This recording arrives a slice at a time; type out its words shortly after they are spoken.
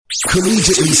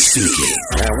Collegiately speaking.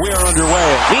 And we are underway.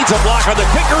 Needs a block on the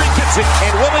kicker. He gets it.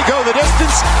 And will he go the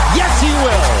distance? Yes, he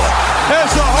will.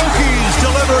 As the Hokies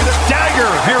deliver the dagger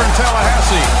here in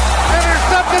Tallahassee.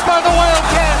 Intercepted by the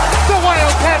Wildcats. The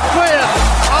Wildcats win.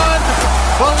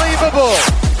 Unbelievable.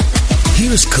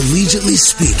 Here's Collegiately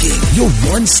Speaking, your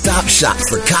one-stop shop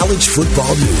for college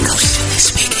football news.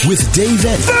 With Dave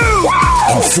Eddie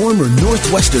and former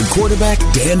Northwestern quarterback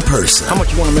Dan Purcell. How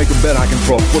much you want to make a bet I can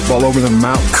throw a football over the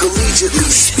mountain? Collegiately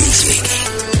Speaking.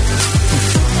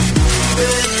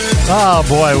 Oh,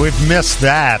 boy, we've missed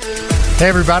that. Hey,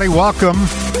 everybody, welcome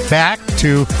back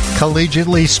to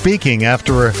Collegiately Speaking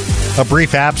after a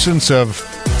brief absence of,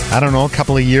 a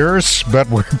couple of years, but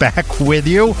we're back with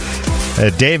you.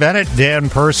 Dave Ennett, Dan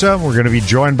Purcell. We're going to be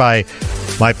joined by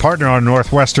my partner on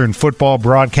Northwestern football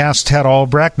broadcast, Ted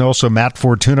Albrecht, and also Matt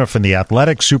Fortuna from The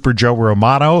Athletic, Super Joe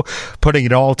Romano, putting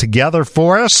it all together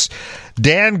for us.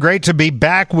 Dan, great to be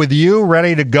back with you,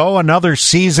 ready to go. Another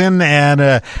season, and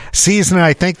a season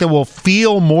I think that will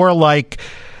feel more like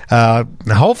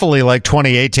hopefully like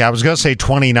 2018. I was going to say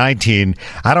 2019.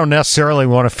 I don't necessarily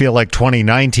want to feel like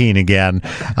 2019 again,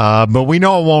 but we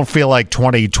know it won't feel like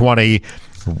 2020.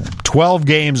 12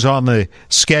 games on the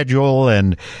schedule,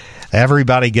 and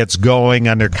everybody gets going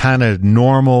under kind of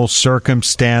normal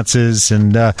circumstances.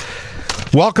 And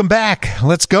welcome back.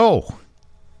 Let's go.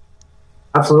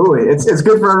 Absolutely. It's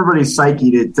good for everybody's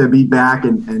psyche to be back,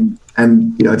 and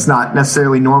it's not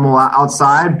necessarily normal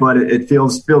outside, but it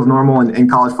feels normal in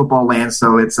college football land.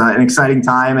 So it's an exciting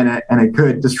time and a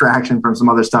good distraction from some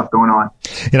other stuff going on.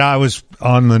 I was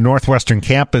on the Northwestern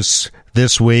campus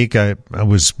this week. I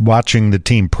was watching the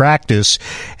team practice,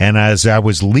 and as I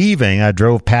was leaving, I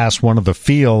drove past one of the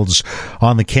fields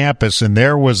on the campus, and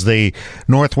there was the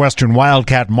Northwestern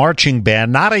Wildcat marching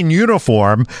band, not in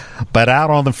uniform, but out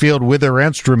on the field with their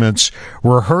instruments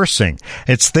rehearsing.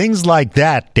 It's things like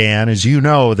that, Dan, as you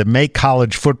know, that make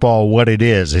college football what it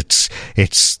is. It's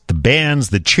the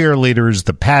bands, the cheerleaders,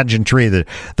 the pageantry, the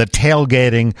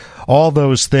tailgating, all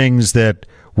those things that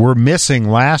were missing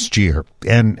last year,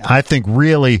 and I think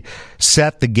really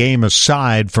set the game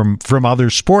aside from other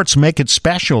sports, make it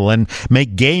special, and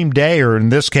make game day, or in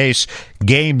this case,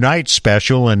 game night,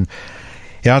 special. And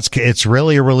it's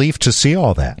really a relief to see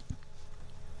all that.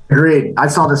 Agreed. I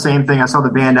saw the same thing. I saw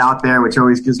the band out there, which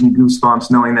always gives me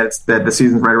goosebumps knowing that the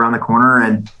season's right around the corner,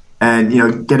 and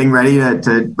getting ready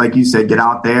to, like you said, get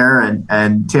out there and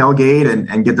tailgate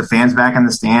and get the fans back in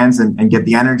the stands and get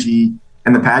the energy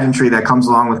and the pageantry that comes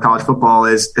along with college football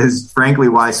is frankly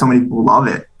why so many people love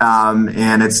it.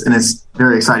 And it's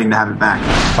very exciting to have it back.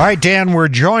 All right, Dan, we're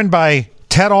joined by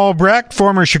Ted Albrecht,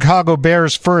 former Chicago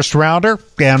Bears first rounder,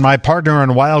 and my partner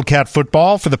in Wildcat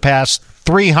football for the past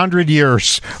 300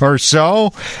 years or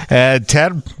so.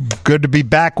 Ted, good to be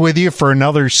back with you for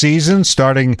another season,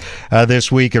 starting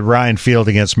this week at Ryan Field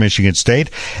against Michigan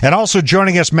State. And also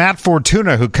joining us, Matt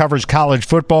Fortuna, who covers college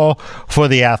football for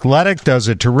The Athletic, does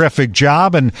a terrific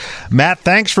job. And Matt,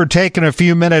 thanks for taking a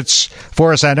few minutes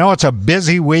for us. I know it's a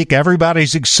busy week.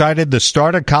 Everybody's excited, the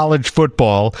start of college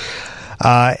football.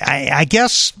 I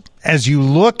guess as you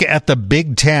look at the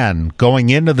Big Ten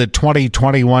going into the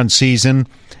 2021 season,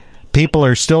 people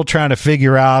are still trying to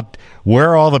figure out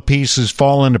where all the pieces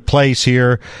fall into place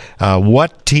here.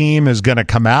 What team is going to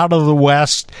come out of the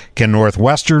West? Can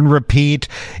Northwestern repeat?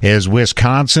 Is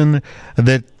Wisconsin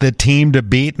the team to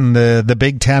beat in the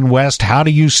Big Ten West? How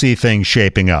do you see things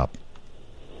shaping up?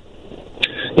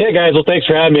 Yeah, guys, well, thanks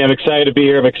for having me. I'm excited to be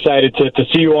here. I'm excited to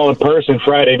see you all in person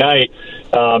Friday night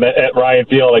at Ryan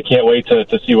Field. I can't wait to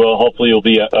see you all. Hopefully it'll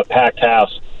be a packed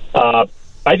house.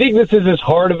 I think this is as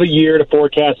hard of a year to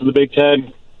forecast in the Big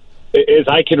Ten as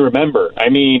I can remember. I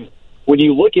mean, when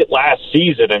you look at last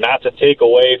season, and not to take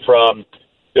away from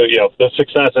the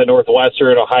success that Northwestern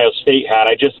and Ohio State had,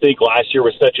 I just think last year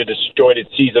was such a disjointed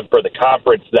season for the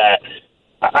conference that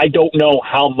I don't know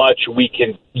how much we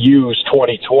can use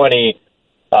 2020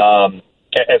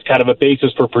 as kind of a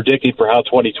basis for predicting for how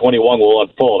 2021 will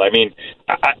unfold. I mean,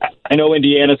 I know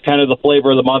Indiana's kind of the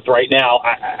flavor of the month right now.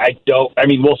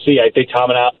 We'll see. I think Tom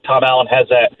Allen has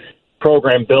that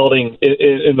program building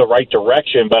in the right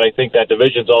direction, but I think that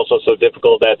division's also so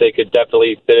difficult that they could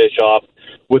definitely finish off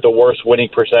with a worse winning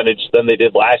percentage than they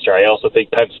did last year. I also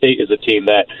think Penn State is a team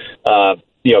that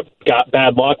got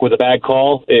bad luck with a bad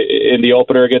call in the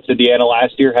opener against Indiana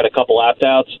last year, had a couple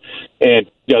opt-outs,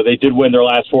 and they did win their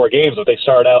last 4 games, but they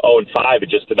started out 0-5. It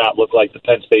just did not look like the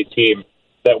Penn State team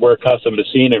that we're accustomed to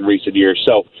seeing in recent years.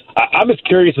 So I'm as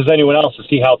curious as anyone else to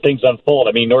see how things unfold.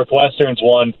 I mean, Northwestern's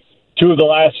won 2 of the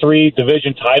last 3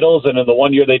 division titles, and in the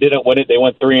one year they didn't win it, they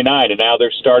went 3-9, and now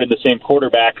they're starting the same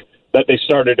quarterback that they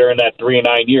started during that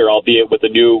 3-9 year, albeit with a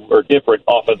new or different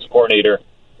offensive coordinator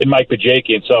in Mike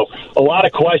Pajakian. So a lot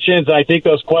of questions. I think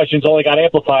those questions only got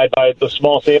amplified by the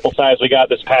small sample size we got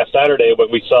this past Saturday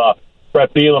when we saw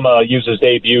Brett Bielema use his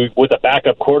debut with a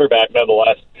backup quarterback,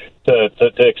 nonetheless, to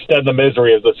extend the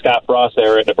misery of the Scott Frost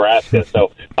era in Nebraska.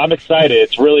 So I'm excited.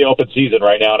 It's really open season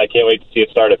right now, and I can't wait to see it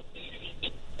started.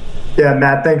 Yeah,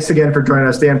 Matt, thanks again for joining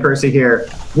us. Dan Percy here.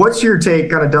 What's your take,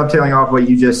 kind of dovetailing off what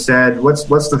you just said? What's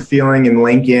the feeling in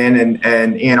Lincoln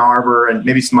and Ann Arbor and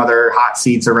maybe some other hot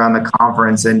seats around the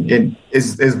conference? And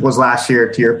was last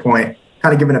year, to your point,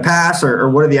 kind of given a pass, or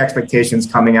what are the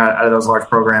expectations coming out of those large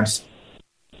programs?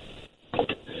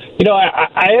 You know,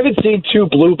 I haven't seen two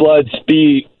blue bloods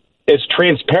be as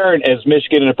transparent as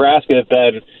Michigan and Nebraska have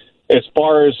been as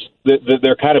far as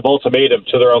their kind of ultimatum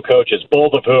to their own coaches,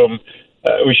 both of whom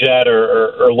we should add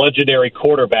are legendary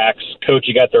quarterbacks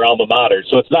coaching at their alma mater.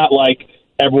 So it's not like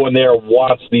everyone there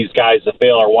wants these guys to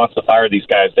fail or wants to fire these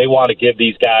guys. They want to give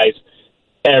these guys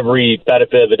every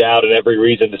benefit of the doubt and every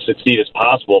reason to succeed as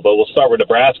possible. But we'll start with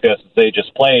Nebraska since they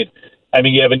just played. I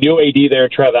mean, you have a new AD there,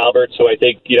 Trev Alberts, who I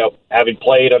think, having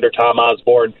played under Tom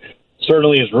Osborne,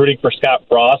 certainly is rooting for Scott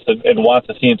Frost and wants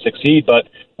to see him succeed. But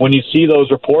when you see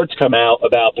those reports come out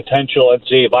about potential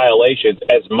NCAA violations,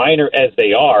 as minor as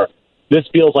they are, this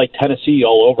feels like Tennessee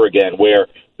all over again, where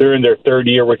they're in their third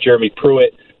year with Jeremy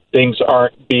Pruitt. Things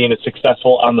aren't being as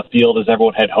successful on the field as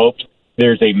everyone had hoped.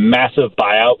 There's a massive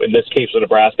buyout. In this case with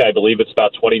Nebraska, I believe it's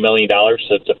about $20 million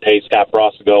to pay Scott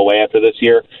Frost to go away after this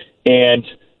year. And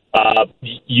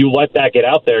you let that get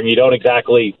out there and you don't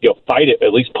exactly fight it,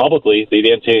 at least publicly, the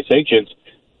NCAA sanctions.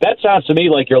 That sounds to me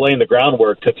like you're laying the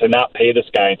groundwork to not pay this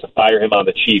guy and to fire him on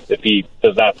the cheap if he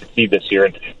does not succeed this year.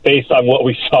 And based on what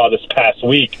we saw this past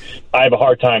week, I have a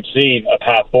hard time seeing a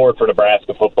path forward for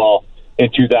Nebraska football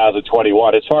in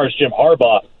 2021. As far as Jim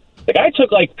Harbaugh, the guy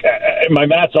took my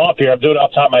math's off here, I'm doing it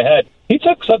off the top of my head. He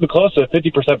took something close to a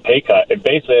 50% pay cut and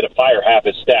basically had to fire half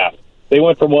his staff. They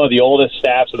went from one of the oldest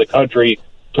staffs of the country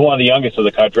to one of the youngest of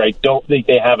the country. I don't think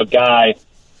they have a guy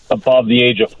above the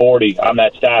age of 40 on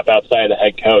that staff outside of the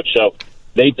head coach. So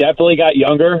they definitely got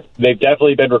younger. They've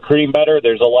definitely been recruiting better.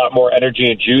 There's a lot more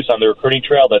energy and juice on the recruiting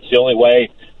trail. That's the only way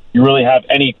you really have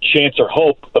any chance or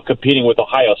hope of competing with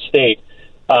Ohio State.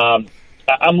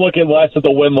 I'm looking less at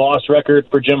the win-loss record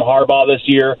for Jim Harbaugh this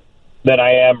year than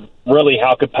I am really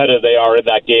how competitive they are in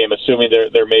that game, assuming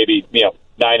they're maybe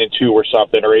 9-2 or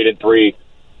something, or 8-3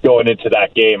 going into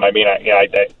that game. I mean,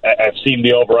 I've seen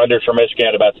the over-unders for Michigan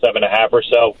at about 7.5 or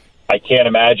so. I can't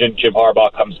imagine Jim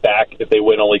Harbaugh comes back if they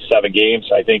win only 7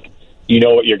 games. I think you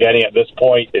know what you're getting at this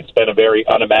point. It's been a very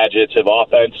unimaginative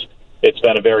offense. It's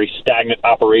been a very stagnant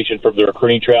operation from the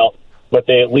recruiting trail, but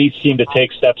they at least seem to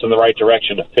take steps in the right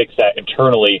direction to fix that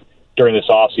internally during this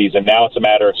offseason. Now it's a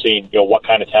matter of seeing what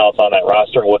kind of talent's on that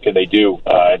roster and what can they do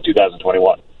in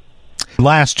 2021.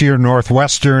 Last year,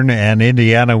 Northwestern and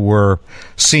Indiana were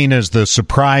seen as the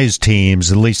surprise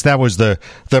teams. At least that was the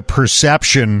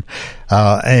perception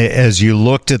as you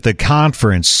looked at the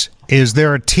conference. Is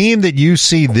there a team that you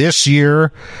see this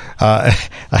year,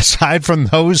 aside from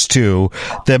those two,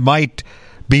 that might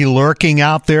be lurking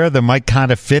out there that might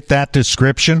kind of fit that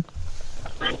description?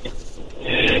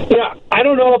 Yeah, I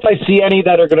don't know if I see any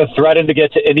that are going to threaten to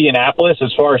get to Indianapolis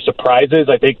as far as surprises.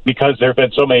 I think because there have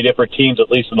been so many different teams, at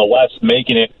least in the West,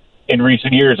 making it in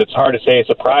recent years, it's hard to say a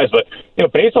surprise. But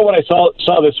based on what I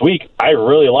saw this week, I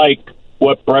really like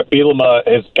what Brett Bielema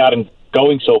has gotten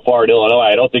going so far at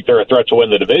Illinois. I don't think they're a threat to win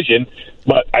the division,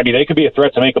 but I mean they could be a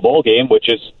threat to make a bowl game, which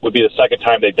would be the second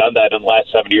time they've done that in the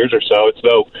last 7 years or so. It's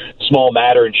no small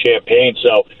matter in Champaign.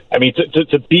 So I mean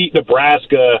to beat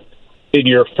Nebraska in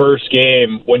your first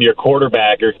game when your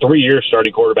quarterback, your 3-year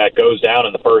starting quarterback, goes down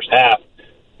in the first half,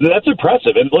 that's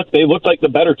impressive. And look, they looked like the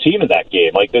better team in that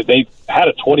game. Like they had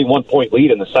a 21-point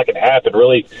lead in the second half and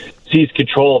really seized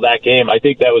control of that game. I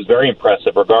think that was very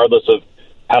impressive, regardless of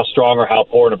how strong or how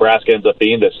poor Nebraska ends up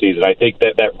being this season. I think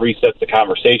that resets the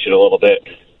conversation a little bit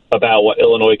about what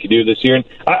Illinois can do this year. And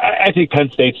I think Penn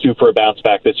State's due for a bounce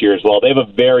back this year as well. They have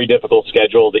a very difficult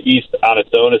schedule. The East on its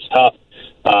own is tough.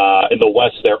 In the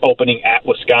West, they're opening at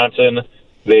Wisconsin.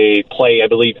 They play, I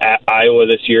believe, at Iowa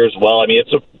this year as well. I mean,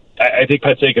 I think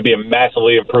Penn State could be a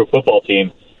massively improved football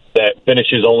team that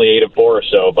finishes only 8-4 or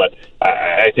so. But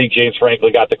I think James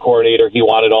Franklin got the coordinator he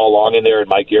wanted all along in there, and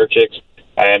Mike Yurchik.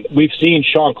 And we've seen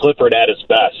Sean Clifford at his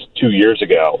best 2 years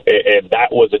ago, and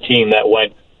that was a team that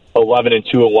went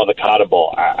 11-2 and won the Cotton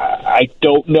Bowl. I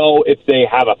don't know if they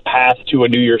have a path to a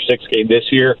New Year's Six game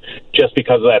this year just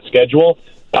because of that schedule.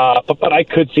 But I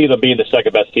could see them being the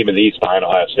second best team in the East behind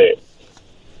Ohio State.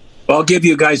 Well, I'll give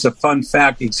you guys a fun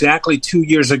fact. Exactly 2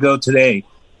 years ago today,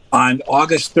 On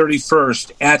August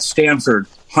 31st at Stanford,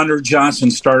 Hunter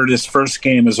Johnson started his first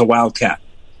game as a Wildcat.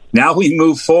 Now we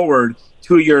move forward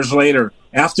 2 years later.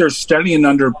 After studying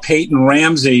under Peyton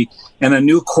Ramsey and a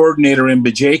new coordinator in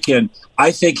Bajakian,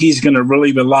 I think he's going to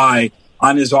really rely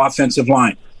on his offensive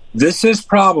line. This is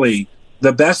probably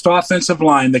the best offensive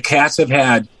line the Cats have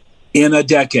had in a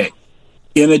decade.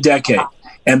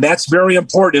 And that's very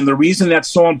important. And the reason that's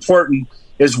so important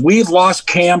is we've lost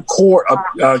Cam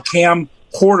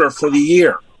Porter for the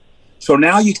year. So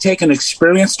now you take an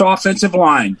experienced offensive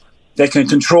line that can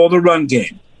control the run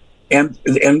game. And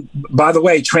by the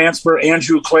way, transfer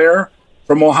Andrew Clare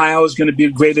from Ohio is going to be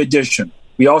a great addition.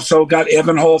 We also got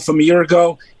Evan Hull from a year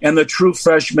ago and the true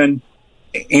freshman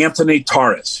Anthony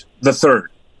Torres, the third.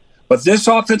 But this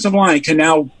offensive line can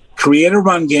now create a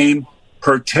run game,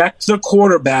 protect the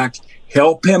quarterback,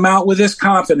 help him out with his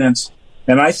confidence.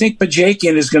 And I think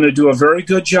Bajakian is going to do a very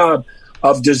good job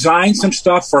of designing some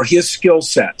stuff for his skill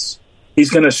sets. He's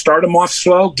going to start him off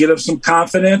slow, get him some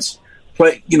confidence,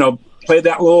 play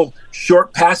that little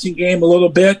short passing game a little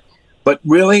bit. But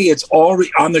really, it's all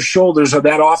on the shoulders of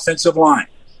that offensive line.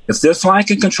 If this line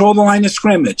can control the line of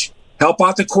scrimmage, help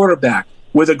out the quarterback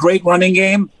with a great running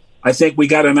game, I think we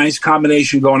got a nice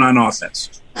combination going on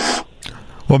offense.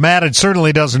 Well, Matt, it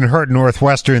certainly doesn't hurt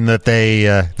Northwestern that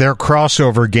their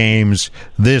crossover games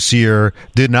this year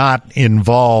did not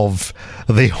involve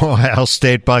the Ohio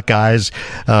State Buckeyes,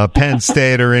 Penn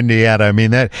State, or Indiana. I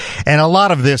mean, and a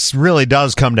lot of this really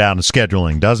does come down to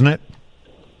scheduling, doesn't it?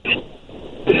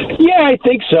 Yeah, I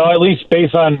think so, at least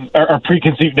based on our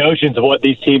preconceived notions of what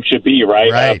these teams should be,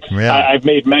 right? Right, yeah. I've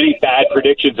made many bad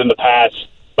predictions in the past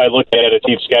by looking at a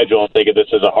team's schedule and thinking this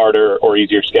is a harder or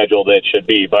easier schedule than it should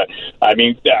be. But, I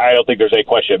mean, I don't think there's any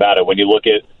question about it. When you look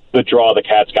at the draw the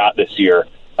Cats got this year,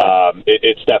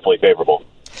 it's definitely favorable.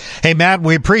 Hey, Matt,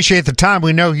 we appreciate the time.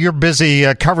 We know you're busy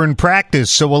covering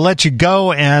practice, so we'll let you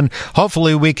go, and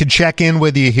hopefully we can check in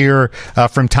with you here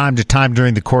from time to time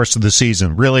during the course of the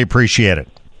season. Really appreciate it.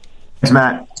 Thanks,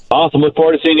 Matt. Awesome. Look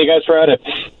forward to seeing you guys Friday.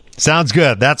 Sounds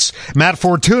good. That's Matt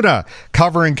Fortuna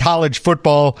covering college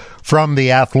football from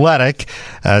The Athletic.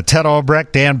 Ted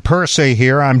Albrecht, Dan Persa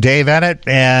here. I'm Dave Ennett.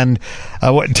 And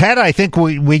Ted, I think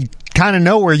we kind of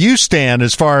know where you stand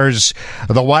as far as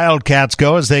the Wildcats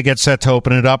go as they get set to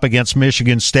open it up against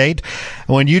Michigan State.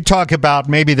 When you talk about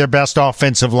maybe their best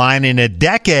offensive line in a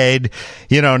decade,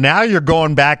 now you're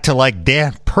going back to like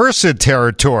Dan Persa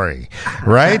territory,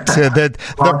 right? the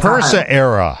Persa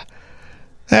era.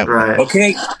 Right.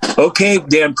 Okay,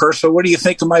 Dan Persa, what do you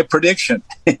think of my prediction?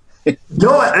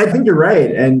 No, I think you're right.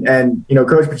 And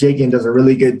Coach Bajakian does a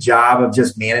really good job of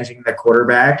just managing the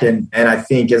quarterback. And I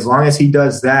think as long as he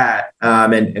does that,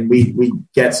 and we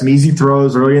get some easy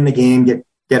throws early in the game,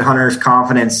 get Hunter's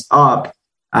confidence up,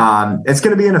 it's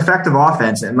going to be an effective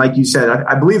offense. And like you said,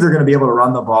 I believe they're going to be able to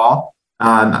run the ball.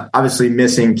 Obviously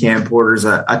missing Cam Porter's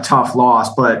a tough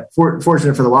loss, but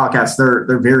fortunate for the Wildcats,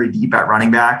 they're very deep at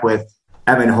running back with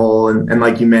Evan Hull and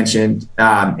like you mentioned,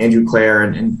 Andrew Clare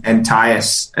and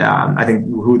Tyus, I think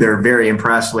who they're very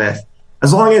impressed with.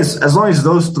 As long as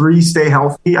those three stay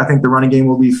healthy, I think the running game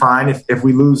will be fine. If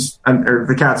we lose, or if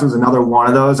the Cats lose another one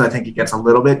of those, I think it gets a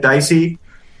little bit dicey.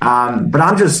 But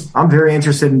I'm very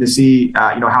interested in to see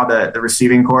how the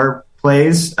receiving corps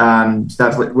plays.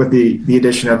 With the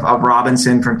addition of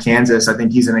Robinson from Kansas, I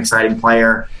think he's an exciting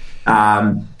player.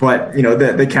 But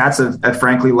the Cats have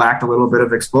frankly lacked a little bit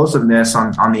of explosiveness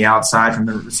on the outside from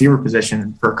the receiver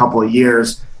position for a couple of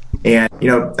years. And,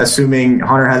 assuming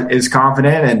Hunter is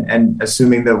confident and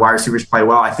assuming the wide receivers play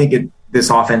well, I think this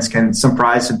offense can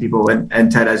surprise some people.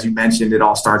 And Ted, as you mentioned, it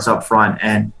all starts up front.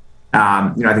 And,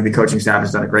 I think the coaching staff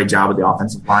has done a great job with the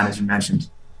offensive line, as you mentioned.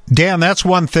 Dan, that's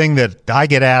one thing that I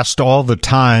get asked all the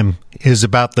time is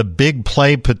about the big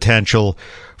play potential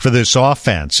for this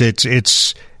offense.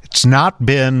 It's not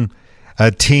been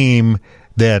a team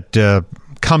that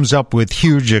comes up with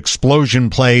huge explosion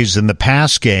plays in the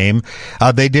pass game.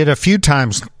 They did a few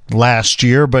times last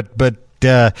year, but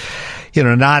not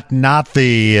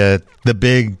the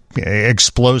big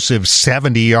explosive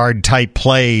 70-yard type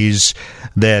plays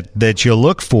that you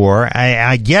look for.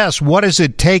 I guess, what does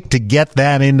it take to get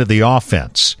that into the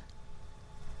offense?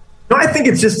 No, I think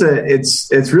it's just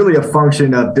it's really a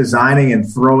function of designing and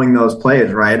throwing those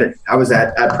plays, right? I was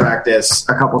at practice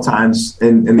a couple times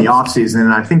in the offseason,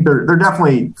 and I think they're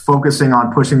definitely focusing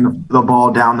on pushing the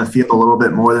ball down the field a little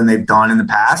bit more than they've done in the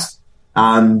past.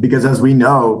 Because as we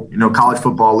know, college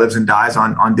football lives and dies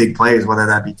on big plays, whether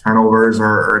that be turnovers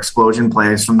or explosion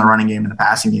plays from the running game and the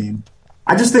passing game.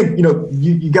 I just think,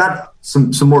 you got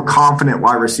some more confident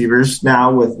wide receivers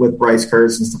now with Bryce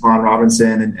Kurtz and Stephon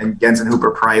Robinson and Genson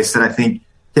Hooper Price that I think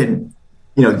can,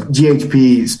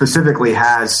 GHP specifically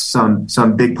has some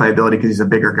big playability because he's a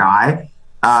bigger guy.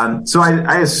 So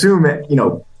I assume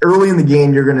that, early in the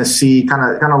game, you're going to see kind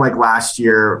of like last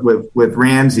year with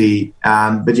Ramsey,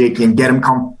 Bajakian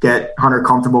and get Hunter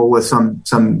comfortable with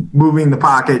some moving the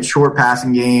pocket, short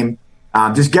passing game,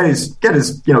 just get his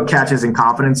catches and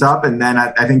confidence up, and then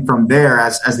I think from there,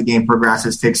 as the game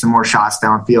progresses, take some more shots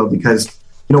downfield because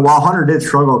while Hunter did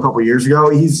struggle a couple of years ago,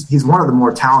 he's one of the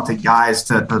more talented guys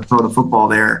to throw the football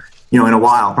there. In a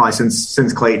while, probably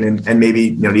since Clayton, and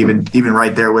maybe even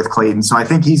right there with Clayton. So I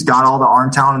think he's got all the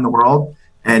arm talent in the world.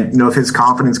 And, if his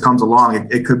confidence comes along,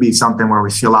 it could be something where we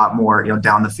see a lot more,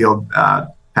 down the field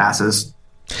passes.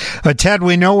 Ted,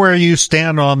 we know where you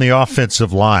stand on the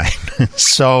offensive line.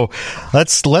 So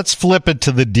let's flip it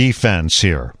to the defense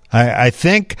here. I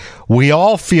think we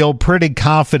all feel pretty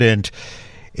confident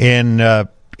in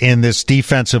this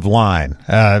defensive line.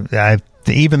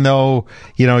 Even though,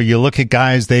 you look at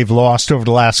guys they've lost over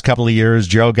the last couple of years,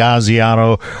 Joe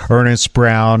Gaziano, Ernest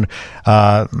Brown,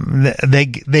 they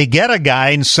get a guy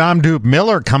in Samdup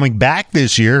Miller coming back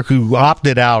this year who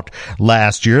opted out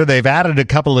last year. They've added a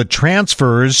couple of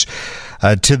transfers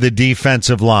to the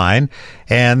defensive line,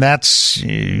 and that's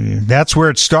where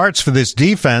it starts for this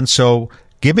defense. So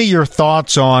give me your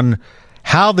thoughts on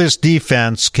how this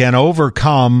defense can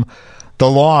overcome the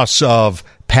loss of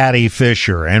Patty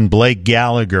Fisher and Blake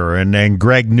Gallagher and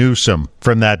Greg Newsome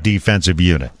from that defensive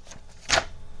unit.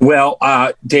 Well,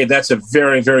 Dave, that's a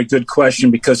very, very good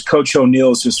question because Coach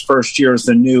O'Neill is his first year as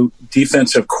the new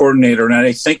defensive coordinator, and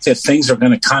I think that things are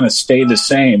going to kind of stay the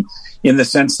same in the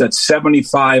sense that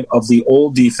 75 of the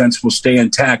old defense will stay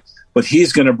intact, but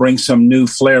he's going to bring some new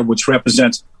flair, which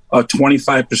represents a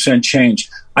 25% change.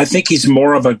 I think he's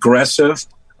more of aggressive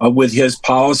with his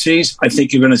policies. I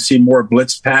think you're going to see more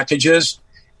blitz packages.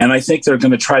 And I think they're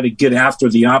going to try to get after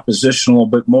the opposition a little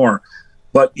bit more.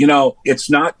 But, it's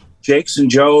not Jakes and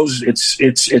Joes.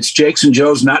 It's Jakes and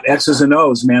Joes, not X's and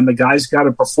O's, man. The guy's got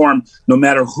to perform no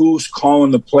matter who's calling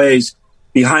the plays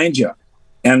behind you.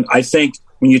 And I think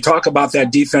when you talk about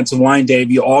that defensive line,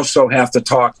 Dave, you also have to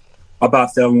talk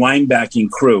about the linebacking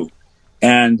crew.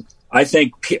 And I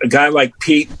think a guy like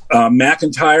Pete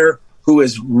McIntyre, who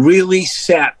has really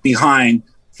sat behind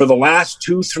for the last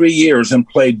 2-3 years and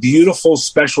played beautiful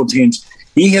special teams,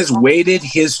 he has waited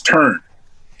his turn.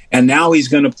 And now he's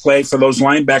going to play for those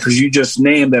linebackers you just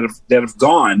named that have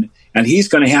gone, and he's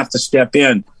going to have to step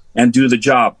in and do the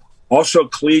job. Also,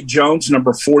 Cleve Jones,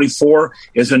 number 44,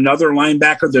 is another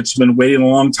linebacker that's been waiting a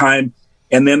long time.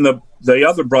 And then the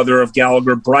other brother of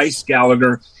Gallagher, Bryce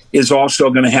Gallagher, is also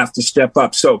going to have to step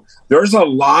up. So there's a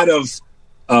lot of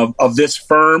this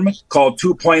firm called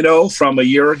 2.0 from a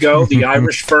year ago, the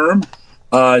Irish firm.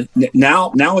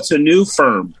 Now it's a new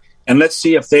firm, and let's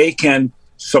see if they can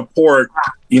support,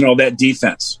 that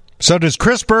defense. So does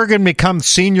Chris Bergen become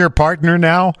senior partner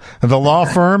now of the law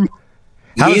firm?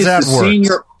 How does that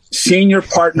work? Senior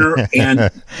partner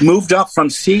and moved up from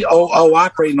COO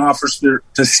operating officer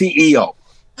to CEO.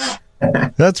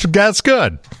 That's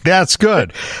good. That's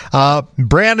good.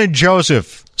 Brandon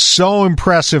Joseph, so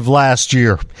impressive last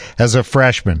year as a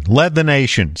freshman. Led the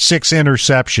nation, 6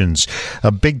 interceptions,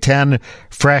 a Big Ten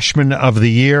Freshman of the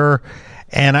Year.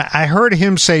 And I heard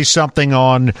him say something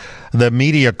on the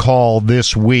media call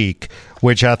this week,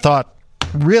 which I thought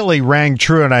really rang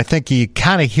true, and I think you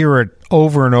kind of hear it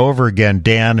over and over again,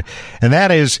 Dan, and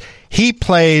that is he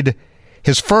played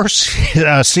his first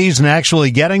season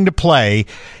actually getting to play.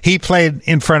 He played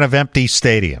in front of empty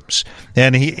stadiums,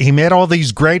 and he made all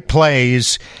these great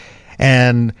plays,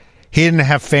 and he didn't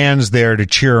have fans there to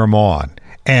cheer him on.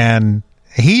 And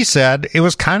he said it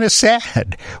was kind of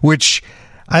sad, which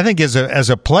I think as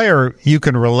a player you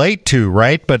can relate to,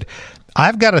 right? But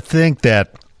I've got to think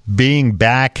that being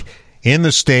back in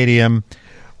the stadium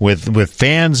with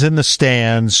fans in the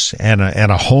stands and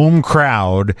a home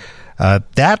crowd,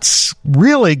 that's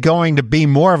really going to be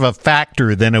more of a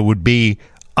factor than it would be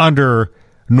under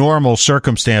normal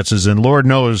circumstances. And Lord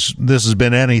knows this has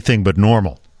been anything but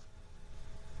normal.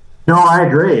 No, I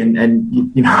agree.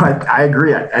 And I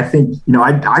agree. I think,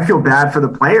 I feel bad for the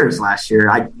players last year.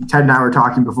 Ted and I were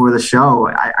talking before the show.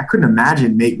 I couldn't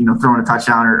imagine throwing a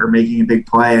touchdown or making a big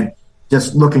play and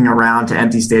just looking around to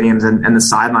empty stadiums and the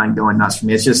sideline going nuts for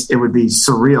me. It would be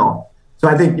surreal. So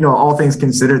I think, all things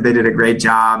considered, they did a great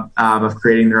job of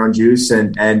creating their own juice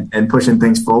and pushing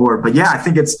things forward. But yeah, I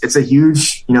think it's a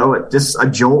huge, just a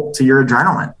jolt to your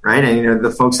adrenaline, right? And,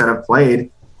 the folks that have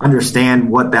played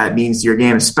understand what that means to your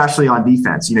game, especially on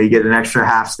defense. You get an extra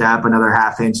half step, another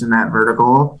half inch in that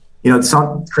vertical.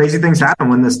 some crazy things happen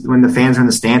when the fans are in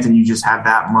the stands and you just have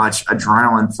that much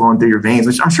adrenaline flowing through your veins,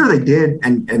 which I'm sure they did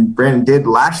and Brandon did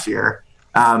last year.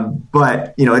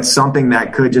 But it's something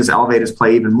that could just elevate his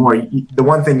play even more. The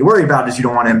one thing you worry about is you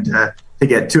don't want him to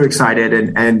get too excited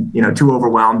and too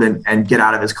overwhelmed and get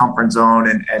out of his comfort zone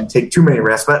and take too many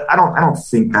risks. But I don't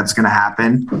think that's going to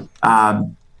happen.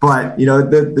 But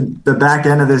the back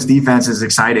end of this defense is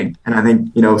exciting, and I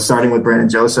think starting with Brandon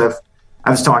Joseph. I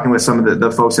was talking with some of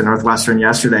the folks at Northwestern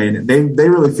yesterday, and they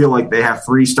really feel like they have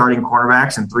 3 starting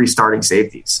cornerbacks and 3 starting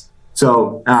safeties.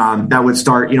 So that would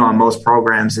start, on most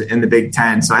programs in the Big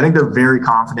Ten. So I think they're very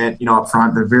confident, up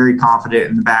front. They're very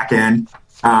confident in the back end,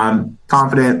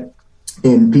 confident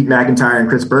in Pete McIntyre and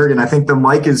Chris Berg. And I think the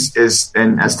Mike is,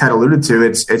 and as Ted alluded to,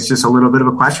 it's just a little bit of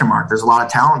a question mark. There's a lot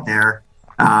of talent there,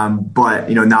 but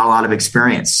not a lot of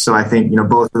experience. So I think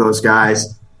both of those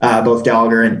guys. Both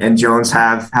Gallagher and Jones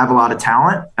have a lot of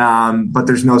talent, but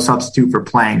there's no substitute for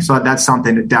playing. So that's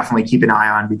something to definitely keep an eye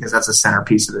on because that's a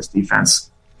centerpiece of this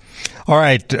defense. All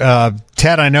right,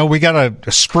 Ted, I know we got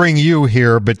to spring you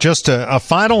here, but just a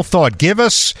final thought. Give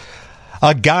us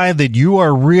a guy that you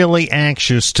are really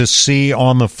anxious to see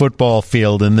on the football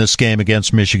field in this game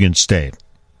against Michigan State.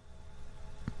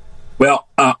 Well,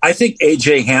 I think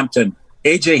A.J. Hampton.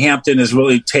 A.J. Hampton is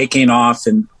really taking off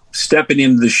and stepping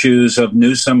into the shoes of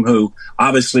Newsome, who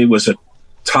obviously was a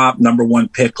top number 1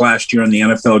 pick last year in the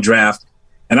NFL draft.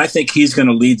 And I think he's going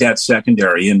to lead that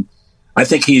secondary. And I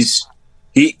think he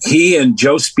and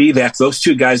Joe Spivak, those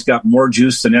 2 guys got more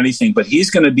juice than anything, but he's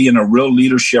going to be in a real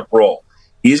leadership role.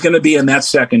 He's going to be in that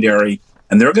secondary,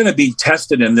 and they're going to be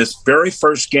tested in this very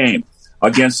first game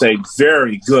against a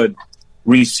very good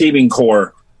receiving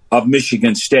core of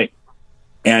Michigan State.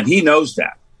 And he knows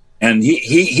that. And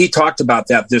he talked about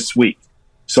that this week.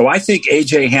 So I think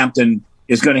A.J. Hampton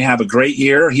is going to have a great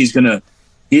year. He's going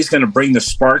to bring the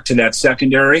spark to that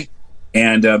secondary,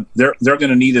 and they're going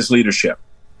to need his leadership.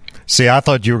 See, I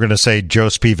thought you were going to say Joe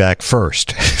Spivak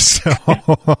first. So,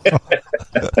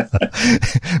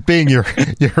 being your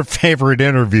favorite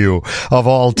interview of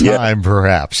all time,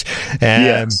 perhaps,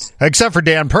 and except for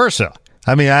Dan Persa.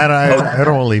 I mean, I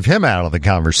don't want to leave him out of the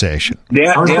conversation.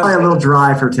 I was probably a little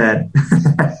dry for Ted.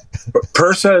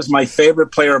 Persa is my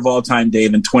favorite player of all time,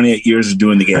 Dave, in 28 years of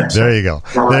doing the game. There you go.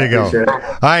 There you go.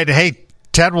 All right. Hey,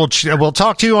 Ted, we'll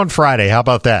talk to you on Friday. How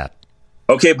about that?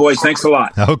 Okay, boys. Thanks a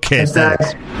lot. Okay.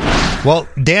 Thanks. Well,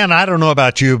 Dan, I don't know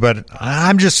about you, but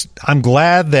I'm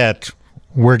glad that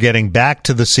we're getting back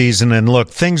to the season. And look,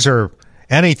 things are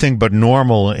anything but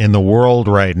normal in the world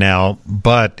right now,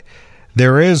 but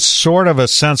there is sort of a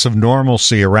sense of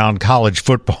normalcy around college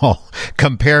football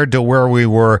compared to where we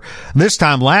were this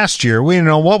time last year. We didn't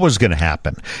know what was going to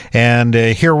happen. And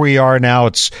here we are now.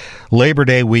 It's Labor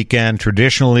Day weekend,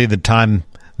 traditionally the time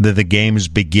that the games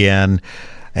begin.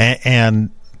 And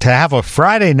to have a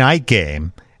Friday night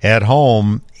game at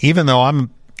home, even though I'm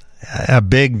a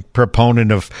big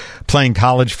proponent of playing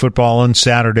college football on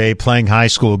Saturday, playing high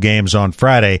school games on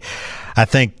Friday, I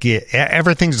think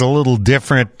everything's a little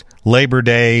different. Labor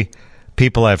Day,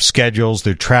 people have schedules,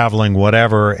 they're traveling,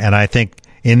 whatever. And I think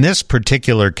in this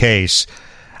particular case,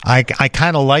 I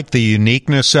kind of like the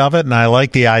uniqueness of it. And I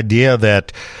like the idea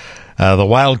that the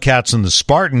Wildcats and the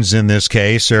Spartans in this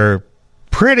case are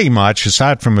pretty much,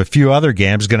 aside from a few other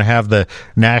games, going to have the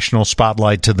national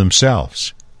spotlight to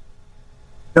themselves.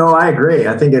 No, I agree.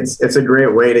 I think it's a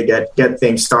great way to get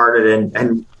things started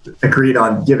and agreed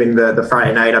on giving the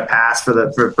Friday night a pass for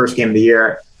the first game of the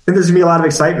year. I think there's going to be a lot of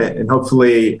excitement, and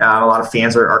hopefully a lot of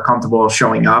fans are comfortable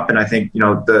showing up. And I think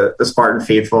the Spartan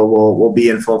faithful will be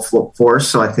in full force.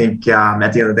 So I think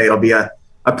at the end of the day, it'll be a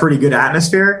pretty good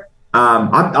atmosphere.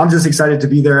 I'm just excited to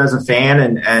be there as a fan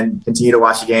and continue to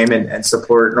watch the game and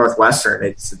support Northwestern.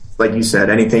 It's like you said,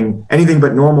 anything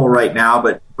but normal right now,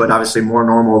 but obviously more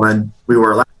normal than we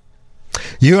were last.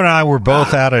 You and I were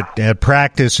both out at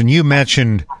practice, and you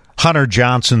mentioned Hunter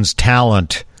Johnson's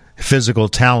talent. Physical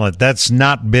talent, that's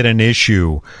not been an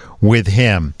issue with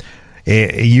him.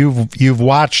 You've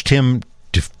watched him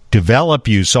develop.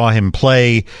 You saw him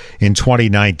play in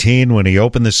 2019 when he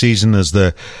opened the season as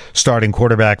the starting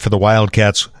quarterback for the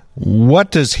Wildcats. What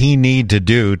does he need to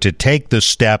do to take the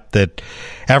step that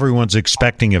everyone's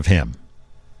expecting of him?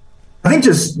 I think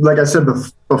just like I said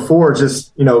before,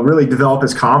 just really develop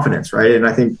his confidence, right? And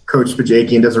I think Coach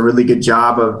Bajakian does a really good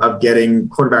job of getting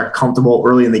quarterback comfortable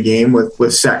early in the game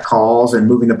with set calls and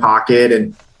moving the pocket.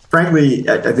 And frankly,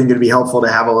 I think it'd be helpful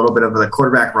to have a little bit of a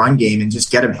quarterback run game and just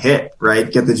get him hit,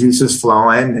 right? Get the juices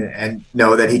flowing and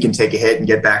know that he can take a hit and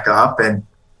get back up. And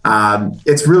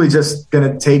it's really just going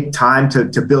to take time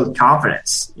to build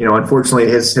confidence. Unfortunately,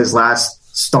 his last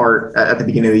start at the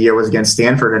beginning of the year was against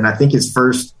Stanford, and I think his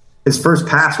first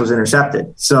pass was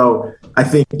intercepted. So I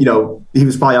think, he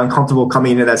was probably uncomfortable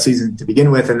coming into that season to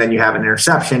begin with, and then you have an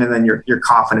interception, and then your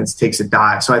confidence takes a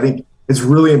dive. So I think it's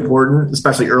really important,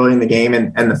 especially early in the game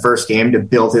and the first game, to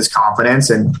build his confidence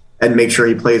and make sure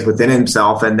he plays within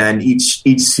himself. And then each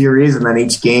series and then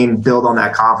each game build on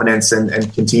that confidence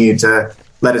and continue to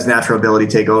let his natural ability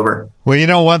take over.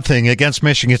 Well, one thing against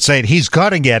Michigan State, he's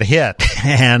going to get hit,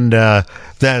 and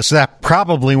that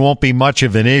probably won't be much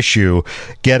of an issue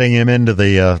getting him into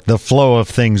the flow of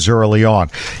things early on.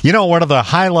 One of the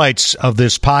highlights of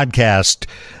this podcast,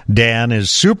 Dan,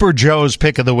 is Super Joe's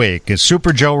Pick of the Week. As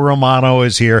Super Joe Romano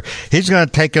is here, he's going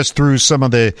to take us through some of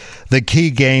the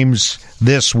key games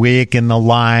this week and the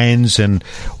lines and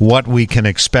what we can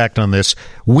expect on this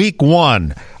week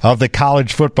 1 of the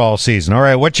college football season. All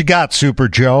right, what you got, Super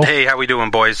Joe? Hey, how we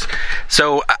doing, boys?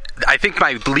 So I think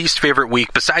my least favorite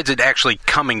week, besides it actually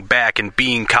coming back and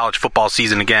being college football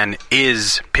season again,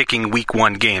 is picking week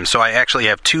 1 games. So I actually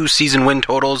have 2 season win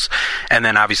totals, and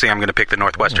then obviously I'm going to pick the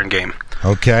Northwestern game.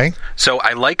 Okay. So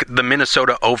I like the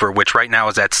Minnesota over, which right now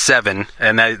is at 7,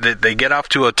 and they get off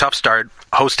to a tough start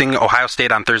hosting Ohio State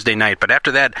on Thursday night. But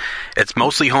after that, it's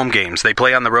mostly home games. They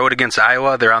play on the road against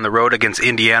Iowa. They're on the road against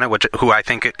Indiana, who I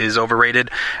think is overrated.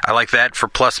 I like that for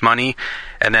plus money.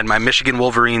 And then my Michigan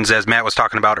Wolverines, as Matt was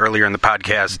talking about earlier in the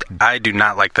podcast, I do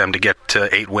not like them to get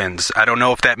to 8 wins. I don't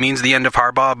know if that means the end of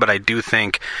Harbaugh, but I do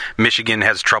think Michigan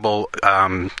has trouble,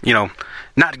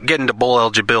 not getting to bowl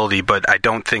eligibility, but I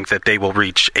don't think that they will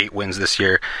reach 8 wins this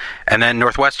year. And then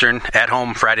Northwestern at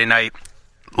home Friday night,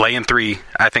 laying 3.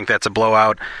 I think that's a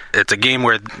blowout. It's a game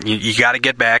where you got to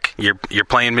get back. You're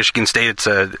playing Michigan State. It's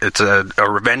a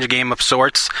revenge game of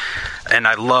sorts, and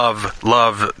I love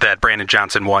that Brandon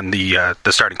Johnson won the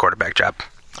starting quarterback job.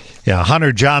 Yeah,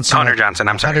 Hunter Johnson.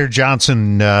 I'm sorry. Hunter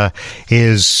Johnson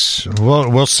is.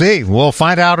 We'll see. We'll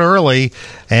find out early,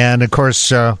 and of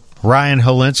course, Ryan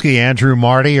Helinski, Andrew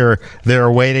Marty they're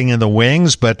waiting in the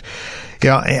wings, but.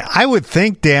 I would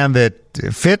think, Dan, that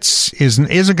Fitz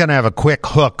isn't going to have a quick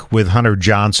hook with Hunter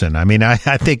Johnson. I mean, I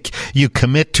think you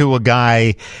commit to a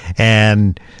guy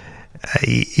and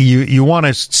you want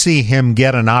to see him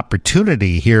get an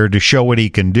opportunity here to show what he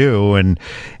can do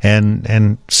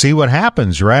and see what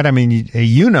happens, right? I mean,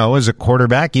 as a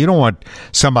quarterback, you don't want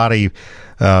somebody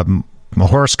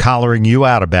horse collaring you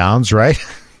out of bounds, right?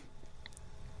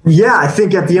 Yeah, I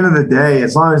think at the end of the day,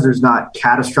 as long as there's not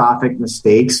catastrophic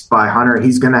mistakes by Hunter,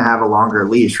 he's going to have a longer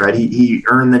leash, right? He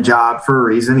earned the job for a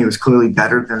reason. He was clearly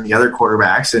better than the other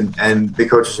quarterbacks, and the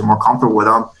coaches are more comfortable with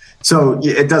him. So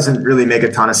it doesn't really make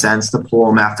a ton of sense to pull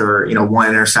him after 1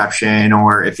 interception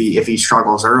or if he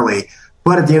struggles early.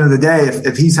 But at the end of the day,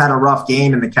 if he's had a rough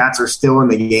game and the Cats are still in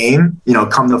the game,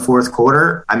 come the fourth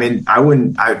quarter, I mean, I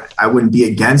wouldn't be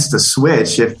against a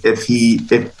switch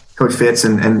if Coach Fitz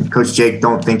and Coach Jake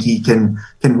don't think he can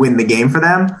win the game for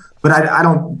them. But I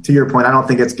don't, to your point, I don't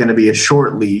think it's going to be a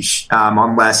short leash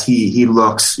unless he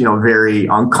looks, very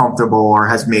uncomfortable or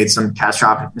has made some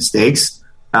catastrophic mistakes.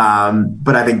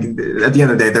 But I think at the end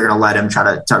of the day, they're going to let him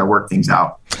try to work things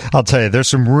out. I'll tell you, there's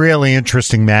some really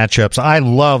interesting matchups. I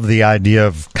love the idea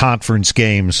of conference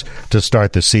games to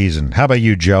start the season. How about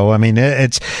you, Joe? I mean,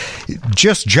 it's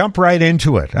just jump right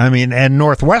into it. I mean, and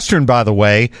Northwestern, by the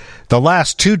way, the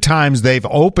last 2 times they've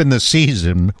opened the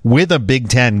season with a Big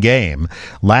Ten game,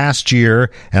 last year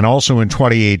and also in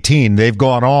 2018, they've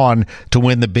gone on to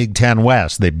win the Big Ten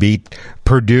West. They beat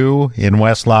Purdue in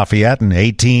West Lafayette in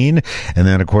 18, and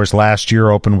then, of course, last year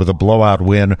opened with a blowout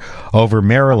win over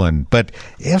Maryland. But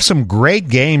you have some great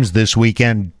games this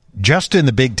weekend just in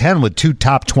the Big Ten with 2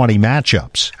 top 20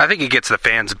 matchups. I think it gets the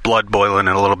fans' blood boiling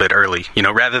a little bit early.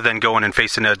 Rather than going and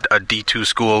facing a D2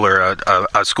 school or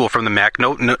a school from the MAC.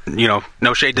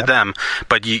 No shade to them,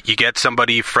 but you get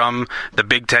somebody from the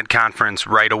Big Ten Conference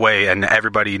right away, and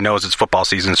everybody knows it's football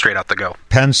season straight out the go.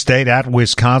 Penn State at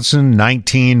Wisconsin,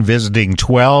 19 visiting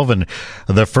 12, and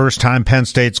the first time Penn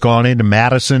State's gone into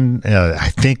Madison, I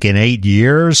think in 8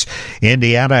 years.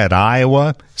 Indiana at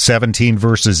Iowa, 17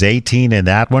 versus 18 in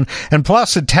that one. And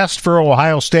plus a test for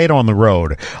Ohio State on the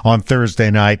road on Thursday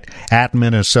night at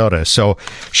Minnesota. So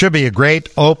should be a great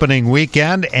opening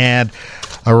weekend. And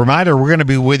a reminder, we're going to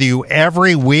be with you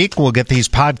every week. We'll get these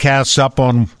podcasts up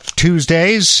on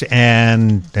Tuesdays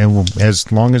and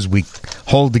as long as we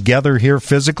hold together here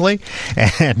physically.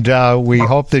 And we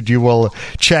hope that you will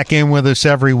check in with us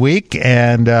every week.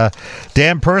 And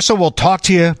Dan Purcell, we'll talk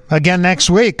to you again next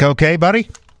week. Okay, buddy?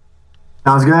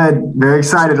 Sounds good. Very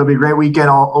excited. It'll be a great weekend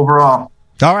overall.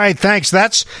 All right, thanks.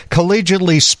 That's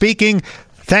Collegiately Speaking.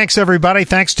 Thanks, everybody.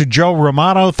 Thanks to Joe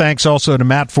Romano. Thanks also to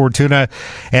Matt Fortuna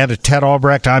and to Ted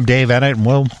Albrecht. I'm Dave Ennett, and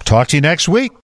we'll talk to you next week.